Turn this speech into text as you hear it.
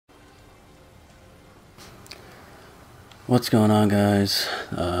What's going on, guys?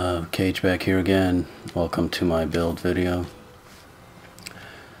 Cage back here again. Welcome to my build video.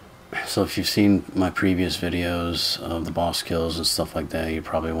 So if you've seen my previous videos of the boss kills and stuff like that, you're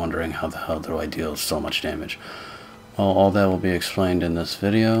probably wondering how the hell do I deal so much damage. Well, all that will be explained in this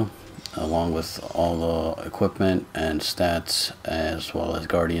video, along with all the equipment and stats, as well as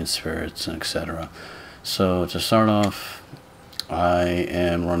guardian spirits and etc. So to start off, I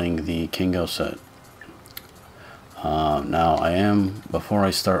am running the Nioh set. Now before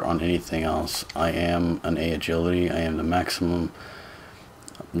I start on anything else, I am an A agility. I am the maximum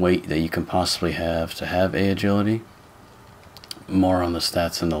weight that you can possibly have to have A agility. More on the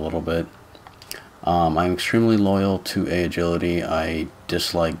stats in a little bit. I'm extremely loyal to A agility. I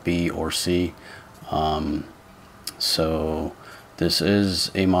dislike B or C. So this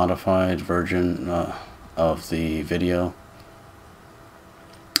is a modified version of the video,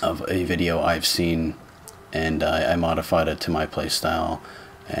 of a video I've seen, and I modified it to my playstyle,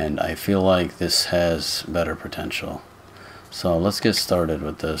 and I feel like this has better potential. So let's get started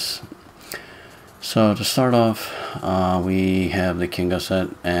with this. So to start off, we have the Nioh set,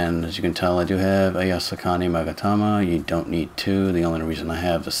 and as you can tell, I do have a Yasakani Magatama. You don't need two. The only reason I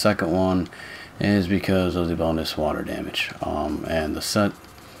have the second one is because of the bonus water damage. And the set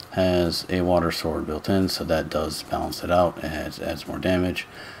has a water sword built in, so that does balance it out. It adds more damage,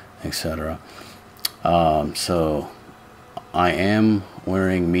 etc. So I am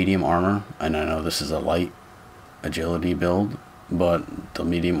wearing medium armor, and I know this is a light agility build, but the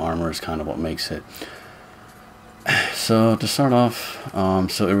medium armor is kind of what makes it. So to start off,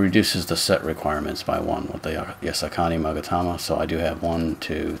 so it reduces the set requirements by 1 with the Yasakani Magatama. So I do have 1,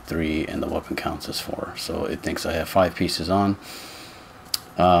 2, 3, and the weapon counts as 4. So it thinks I have 5 pieces on.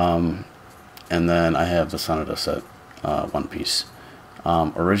 And then I have the Sanada set, 1 piece.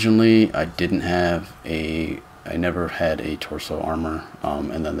 Originally, I never had a torso armor,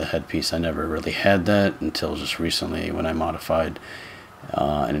 and then the headpiece, I never really had that until just recently when I modified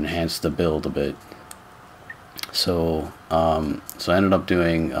and enhanced the build a bit. So I ended up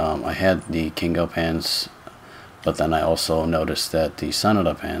doing, I had the Nioh pants, but then I also noticed that the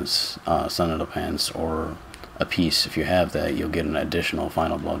Sanada pants, or a piece, if you have that, you'll get an additional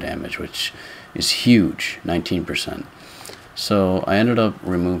final blow damage, which is huge, 19%. So I ended up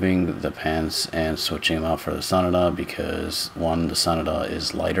removing the pants and switching them out for the Sanada because 1, the Sanada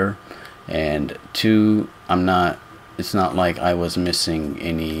is lighter, and 2, it's not like I was missing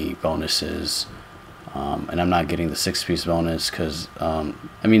any bonuses, and I'm not getting the 6-piece bonus because, I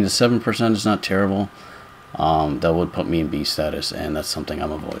mean, the 7% is not terrible. That would put me in B status, and that's something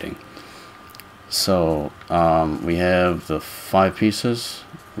I'm avoiding. So we have the 5 pieces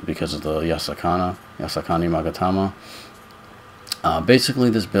because of the Yasakani Magatama.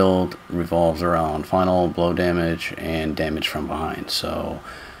 Basically, this build revolves around final blow damage and damage from behind. So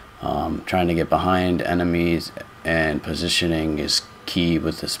trying to get behind enemies and positioning is key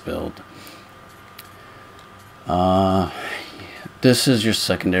with this build. This is your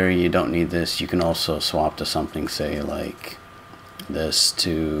secondary. You don't need this. You can also swap to something, say like this,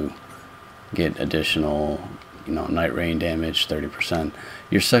 to get additional, night rain damage, 30%.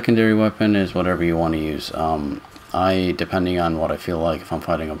 Your secondary weapon is whatever you want to use. Depending on what I feel like, if I'm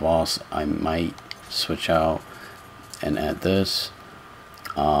fighting a boss, I might switch out and add this.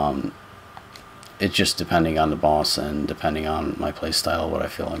 It's just depending on the boss and depending on my playstyle, what I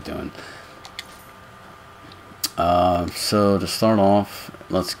feel like doing. So to start off,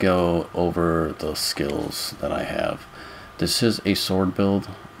 let's go over the skills that I have. This is a sword build,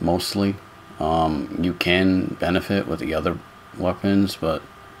 mostly. You can benefit with the other weapons, but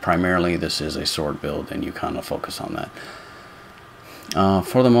primarily this is a sword build, and you kind of focus on that.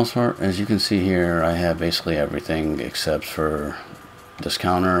 For the most part, as you can see here, I have basically everything except for this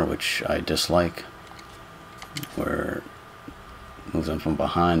counter, which I dislike, where it moves them from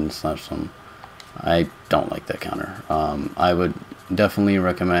behind and slaps them. I don't like that counter. I would definitely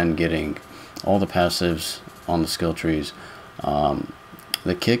recommend getting all the passives on the skill trees.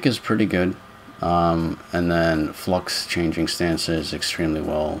 The kick is pretty good. And then flux changing stances extremely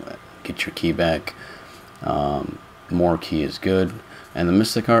well. Get your key back. More key is good. And the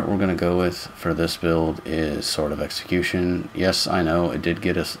mystic art we're going to go with for this build is Sword of Execution. Yes, I know it did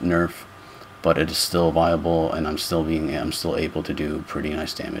get a nerf, but it is still viable, and I'm still able to do pretty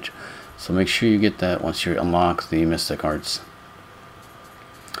nice damage. So make sure you get that once you unlock the mystic arts.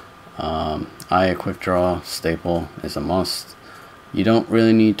 A quick draw staple is a must. You don't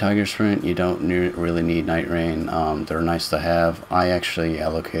really need Tiger Sprint, you don't really need Night Rain. They're nice to have. I actually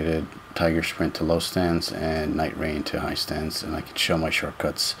allocated Tiger Sprint to low stance and Night Rain to high stance, and I can show my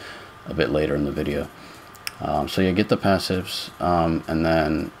shortcuts a bit later in the video. So you get the passives, and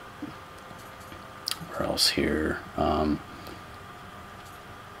then where else here?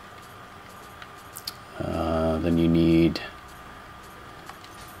 Then you need,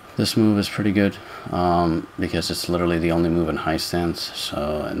 this move is pretty good, because it's literally the only move in high stance.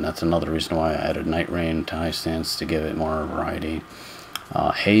 So, and that's another reason why I added Night Rain to high stance, to give it more variety.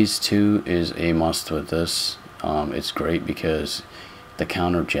 Haze 2 is a must with this. It's great because the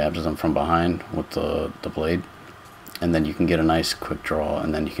counter jabs them from behind with the blade, and then you can get a nice quick draw,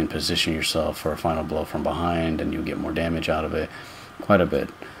 and then you can position yourself for a final blow from behind, and you get more damage out of it, quite a bit.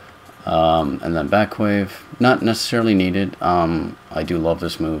 And then back wave, not necessarily needed. I do love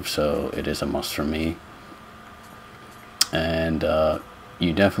this move, so it is a must for me. And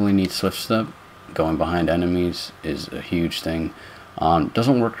you definitely need swift step. Going behind enemies is a huge thing.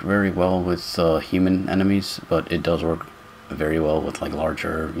 Doesn't work very well with human enemies, but it does work very well with like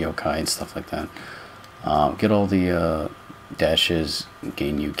larger yokai and stuff like that. Get all the dashes,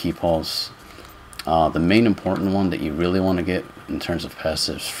 gain you key pulse. The main important one that you really want to get in terms of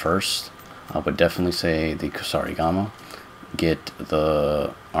passives first, I would definitely say the Kusarigama. Get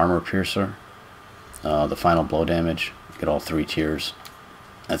the Armor Piercer, the final blow damage, get all 3 tiers.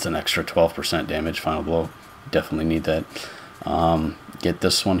 That's an extra 12% damage final blow. Definitely need that. Get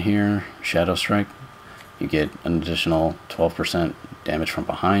this one here, Shadow Strike. You get an additional 12% damage from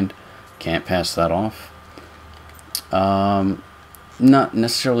behind. Can't pass that off. Not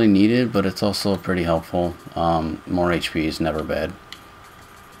necessarily needed, but it's also pretty helpful. More HP is never bad.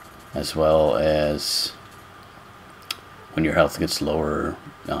 As well as when your health gets lower,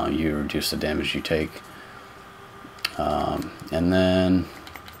 you reduce the damage you take. And then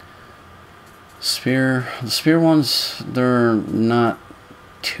Spear. The Spear ones, they're not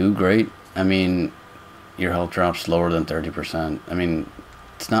too great. I mean, your health drops lower than 30%. I mean,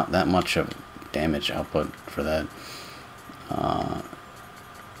 it's not that much of damage output for that.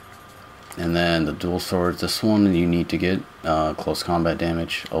 And then the dual swords, this one you need to get close combat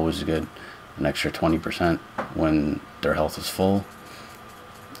damage, always good, an extra 20% when their health is full,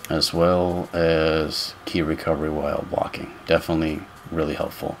 as well as key recovery while blocking. Definitely really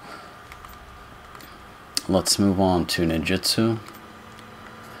helpful. Let's move on to ninjutsu.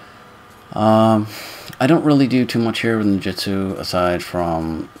 I don't really do too much here with ninjutsu aside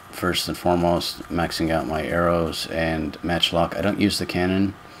from first and foremost maxing out my arrows and matchlock. I don't use the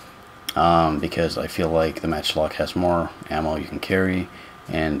cannon because I feel like the matchlock has more ammo you can carry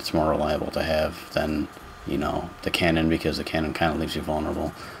and it's more reliable to have than, you know, the cannon, because the cannon kind of leaves you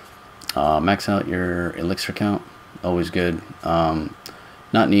vulnerable. Max out your elixir count, always good.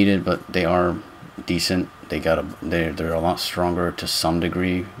 Not needed, but they are decent. They're a lot stronger to some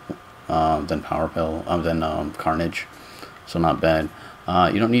degree than Carnage, so not bad.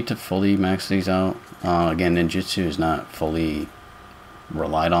 You don't need to fully max these out. Again, ninjutsu is not fully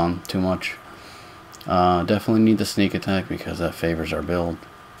relied on too much. Definitely need the sneak attack because that favors our build.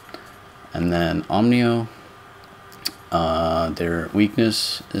 And then Nioh, their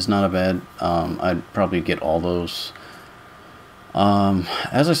weakness is not a bad. I'd probably get all those.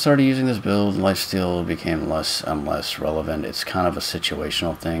 As I started using this build, lifesteal became less and less relevant. It's kind of a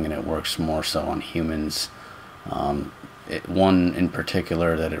situational thing, and it works more so on humans. One in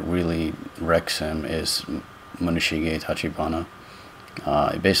particular that it really wrecks him is Munishige Tachibana.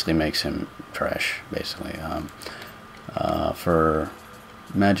 It basically makes him trash, basically. For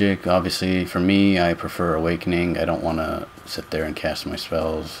magic, obviously, for me, I prefer Awakening. I don't want to sit there and cast my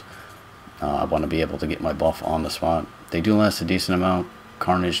spells. I want to be able to get my buff on the spot. They do last a decent amount.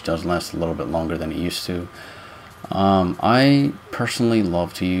 Carnage does last a little bit longer than it used to. I personally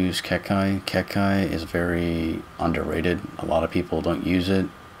love to use Kekai. Kekai is very underrated. A lot of people don't use it,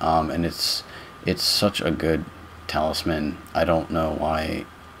 and it's such a good talisman. I don't know why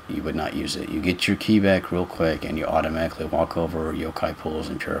you would not use it. You get your key back real quick, and you automatically walk over yokai pools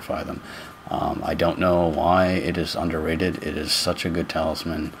and purify them. I don't know why it is underrated. It is such a good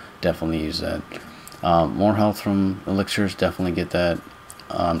talisman. Definitely use that. More health from elixirs, definitely get that.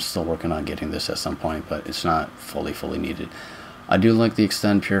 I'm still working on getting this at some point, but it's not fully needed. I do like the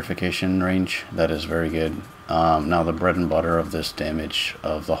extend purification range. That is very good. Now the bread and butter of this damage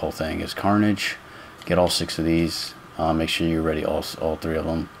of the whole thing is Carnage. Get all 6 of these. Make sure you're ready all 3 of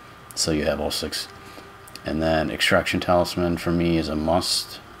them, so you have all 6. And then Extraction Talisman for me is a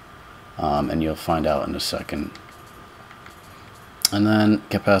must, and you'll find out in a second. And then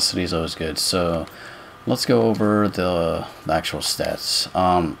Capacity is always good. So let's go over the actual stats.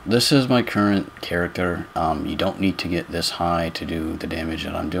 This is my current character. You don't need to get this high to do the damage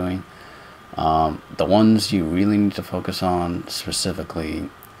that I'm doing. The ones you really need to focus on specifically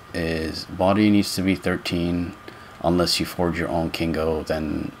is body needs to be 13. Unless you forge your own Kingo,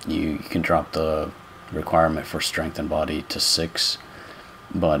 then you can drop the requirement for strength and body to 6.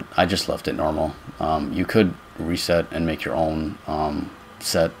 But I just left it normal. You could reset and make your own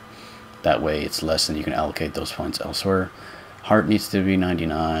set. That way it's less and you can allocate those points elsewhere. Heart needs to be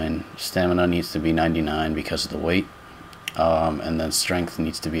 99. Stamina needs to be 99 because of the weight. And then strength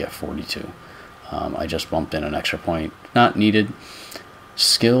needs to be at 42. I just bumped in an extra point. Not needed.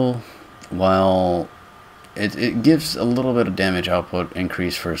 Skill, while it gives a little bit of damage output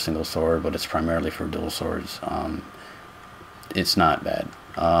increase for a single sword, but it's primarily for dual swords. It's not bad.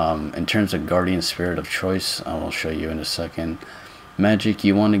 In terms of Guardian Spirit of Choice, I will show you in a second. Magic,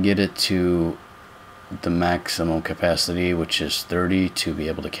 you want to get it to the maximum capacity, which is 30, to be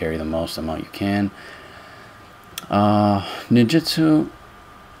able to carry the most amount you can. Ninjutsu,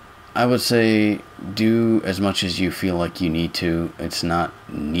 I would say do as much as you feel like you need to. It's not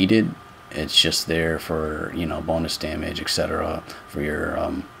needed. It's just there for, you know, bonus damage, etc. for your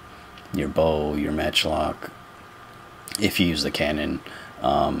bow, your matchlock, if you use the cannon,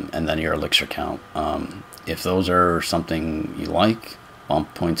 and then your elixir count. If those are something you like,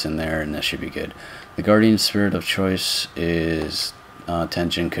 bump points in there and that should be good. The Guardian Spirit of Choice is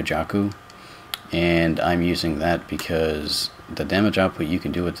Tenjin Kajaku, and I'm using that because the damage output you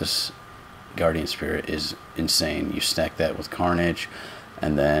can do with this Guardian Spirit is insane. You stack that with Carnage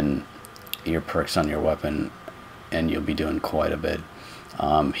and then your perks on your weapon and you'll be doing quite a bit.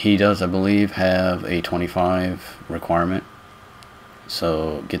 He does, I believe, have a 25 requirement,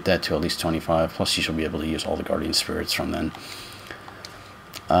 so get that to at least 25, plus you should be able to use all the Guardian Spirits from then.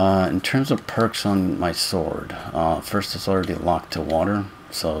 In terms of perks on my sword, first it's already locked to water,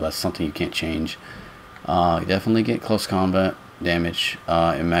 so that's something you can't change. You definitely get close combat damage.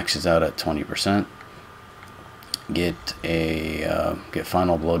 It maxes out at 20%. Get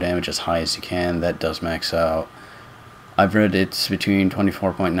final blow damage as high as you can. That does max out. I've read it's between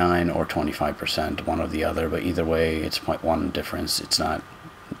 24.9 or 25%, one or the other, but either way it's 0.1 difference. It's not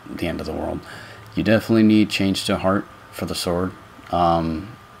the end of the world. You definitely need change to heart for the sword, and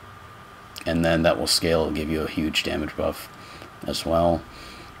then that will scale and give you a huge damage buff as well.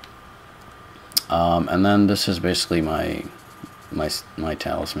 And then this is basically my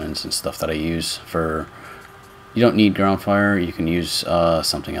talismans and stuff that I use for. You don't need ground fire. You can use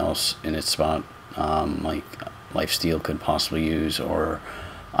something else in its spot, like lifesteal could possibly use, or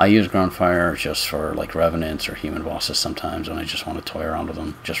I use ground fire just for like revenants or human bosses sometimes when I just want to toy around with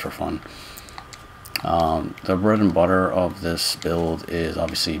them just for fun. The bread and butter of this build is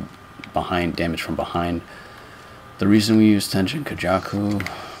obviously damage from behind. The reason we use Tenjin Kajaku,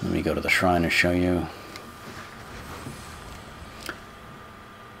 let me go to the shrine and show you,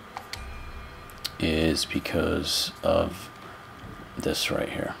 is because of this right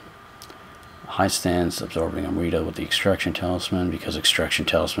here. High stance, absorbing Amrita with the Extraction Talisman, because Extraction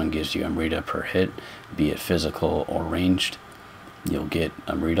Talisman gives you Amrita per hit, be it physical or ranged. You'll get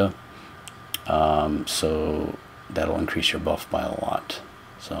Amrita. So that'll increase your buff by a lot.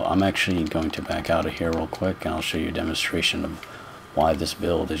 So I'm actually going to back out of here real quick and I'll show you a demonstration of why this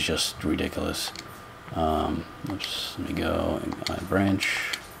build is just ridiculous. Let me go and my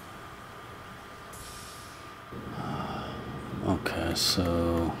branch. Okay,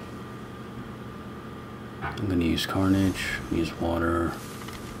 so I'm going to use Carnage, use water,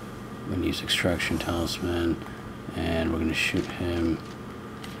 I'm going to use Extraction Talisman, and we're going to shoot him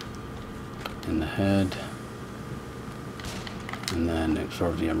in the head, and then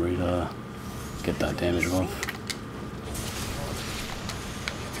absorb the Amrita, get that damage buff.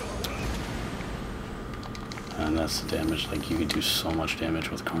 And that's the damage. Like, you can do so much damage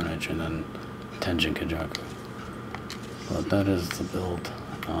with Carnage and then Tenjin Kajaku. But that is the build.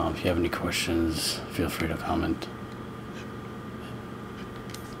 If you have any questions, feel free to comment.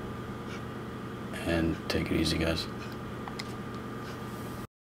 And take it easy, guys.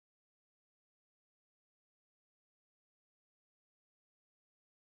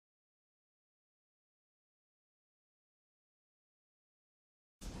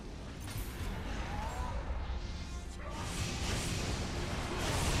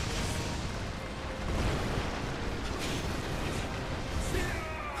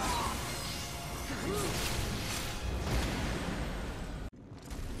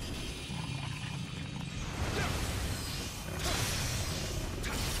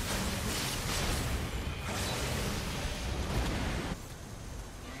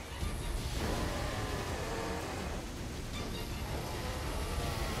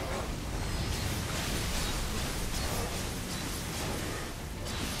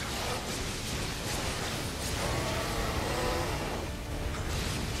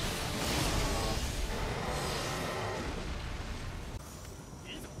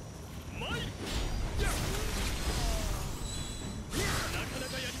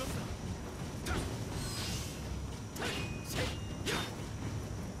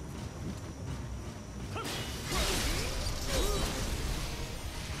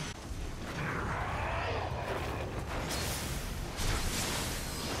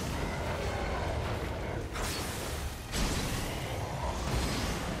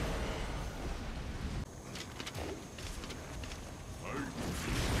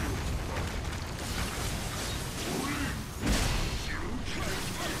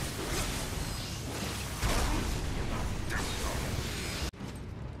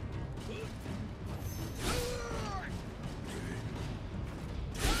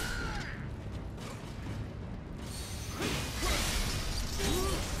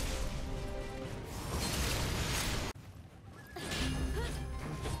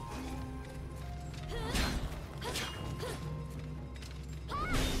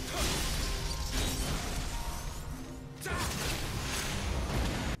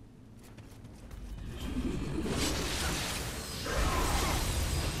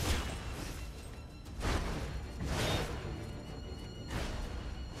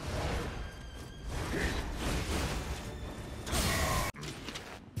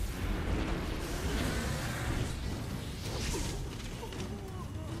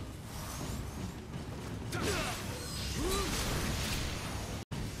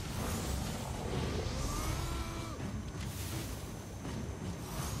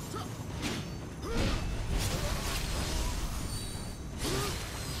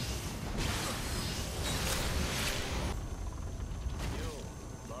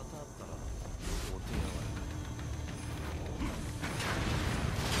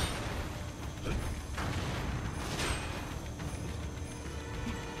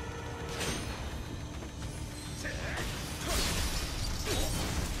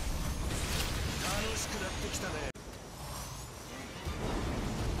 したね。